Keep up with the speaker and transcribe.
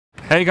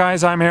Hey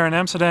guys, I'm here in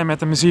Amsterdam at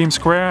the Museum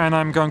Square and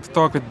I'm going to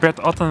talk with Bert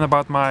Otten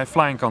about my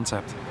flying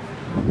concept.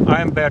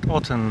 I'm Bert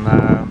Otten,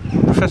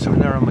 Professor of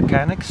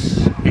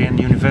Neuromechanics in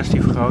Univeristy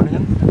of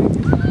Groningen,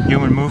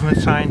 human movement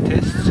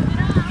scientist.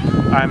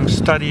 I'm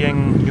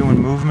studying human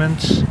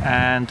movements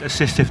and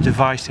assistive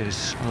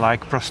devices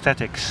like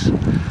prosthetics,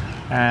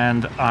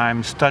 and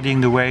I'm studying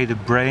the way the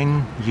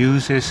brain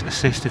uses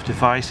assistive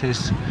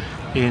devices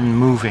in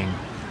moving.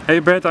 Hey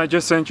Bert, I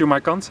just sent you my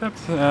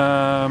concept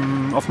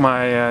of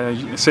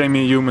my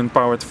semi-human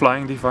powered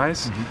flying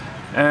device.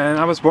 And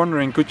I was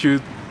wondering, could you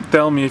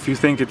tell me if you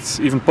think it's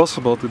even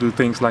possible to do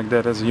things like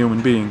that as a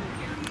human being?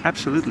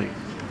 Absolutely.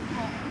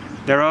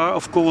 There are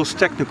of course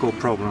technical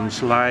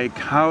problems, like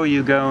how are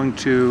you going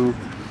to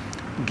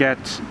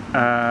get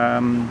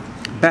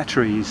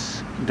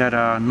batteries that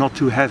are not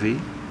too heavy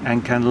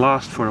and can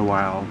last for a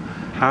while?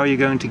 How are you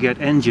going to get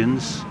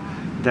engines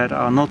that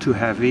are not too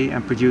heavy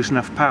and produce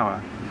enough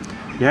power?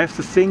 You have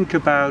to think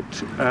about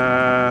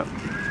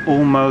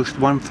almost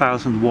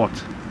 1000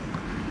 watt.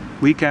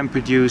 We can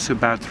produce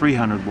about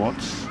 300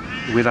 watts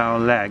with our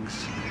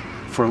legs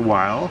for a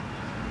while.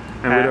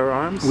 And with our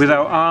arms? With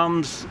our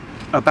arms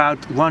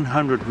about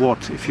 100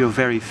 watt if you're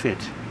very fit.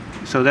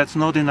 So that's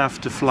not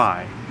enough to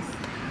fly.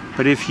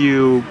 But if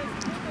you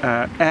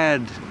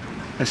add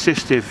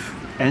assistive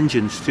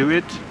engines to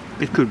it,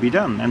 it could be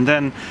done. And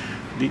then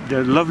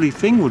the lovely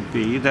thing would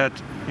be that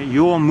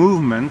your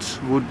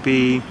movements would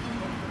be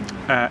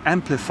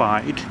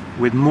amplified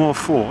with more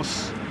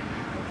force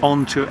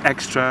onto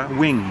extra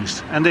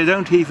wings, and they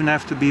don't even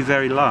have to be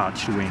very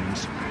large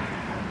wings.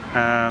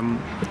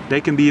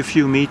 They can be a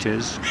few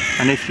meters,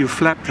 and if you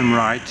flap them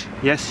right,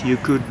 yes, you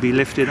could be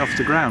lifted off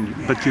the ground,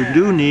 but you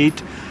do need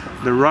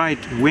the right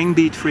wing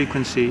beat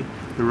frequency,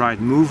 the right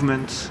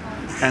movements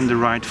and the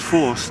right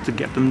force to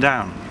get them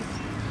down.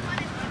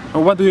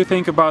 What do you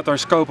think about our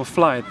scope of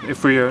flight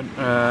if we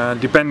are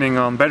depending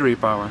on battery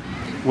power?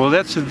 Well,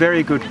 that's a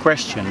very good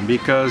question,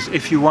 because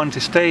if you want to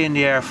stay in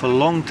the air for a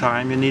long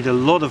time, you need a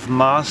lot of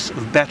mass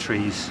of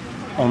batteries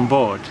on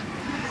board.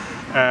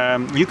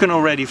 You can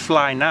already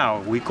fly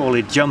now, we call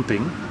it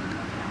jumping.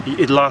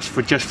 It lasts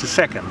for just a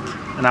second.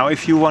 Now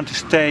if you want to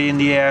stay in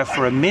the air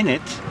for a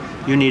minute,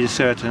 you need a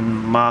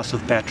certain mass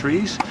of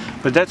batteries,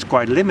 but that's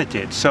quite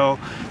limited. So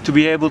to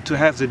be able to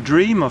have the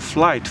dream of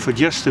flight for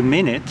just a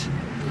minute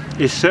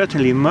is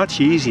certainly much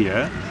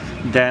easier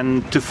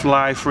than to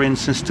fly, for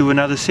instance, to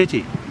another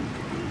city.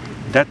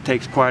 That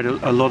takes quite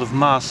a lot of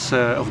mass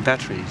of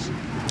batteries.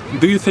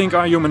 Do you think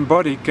our human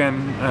body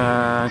can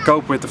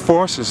cope with the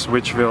forces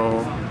which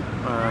will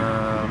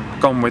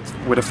come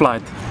with a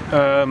flight?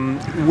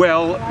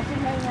 Well,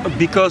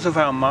 because of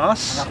our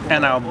mass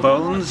and our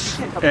bones,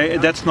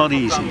 that's not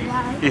easy.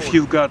 If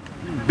you've got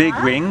big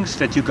wings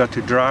that you've got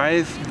to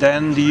drive,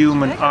 then the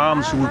human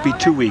arms would be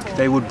too weak,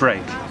 they would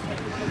break.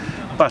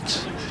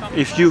 But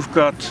if you've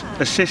got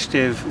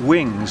assistive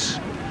wings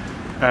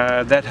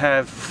that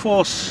have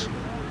force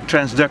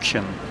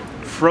transduction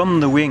from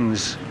the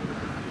wings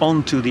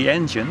onto the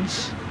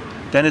engines,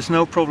 then it's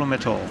no problem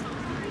at all.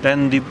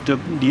 Then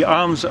the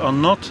arms are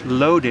not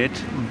loaded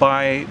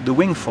by the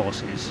wing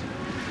forces.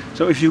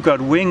 So if you've got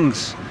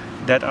wings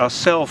that are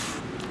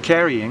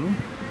self-carrying,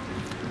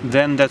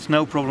 then that's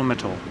no problem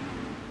at all.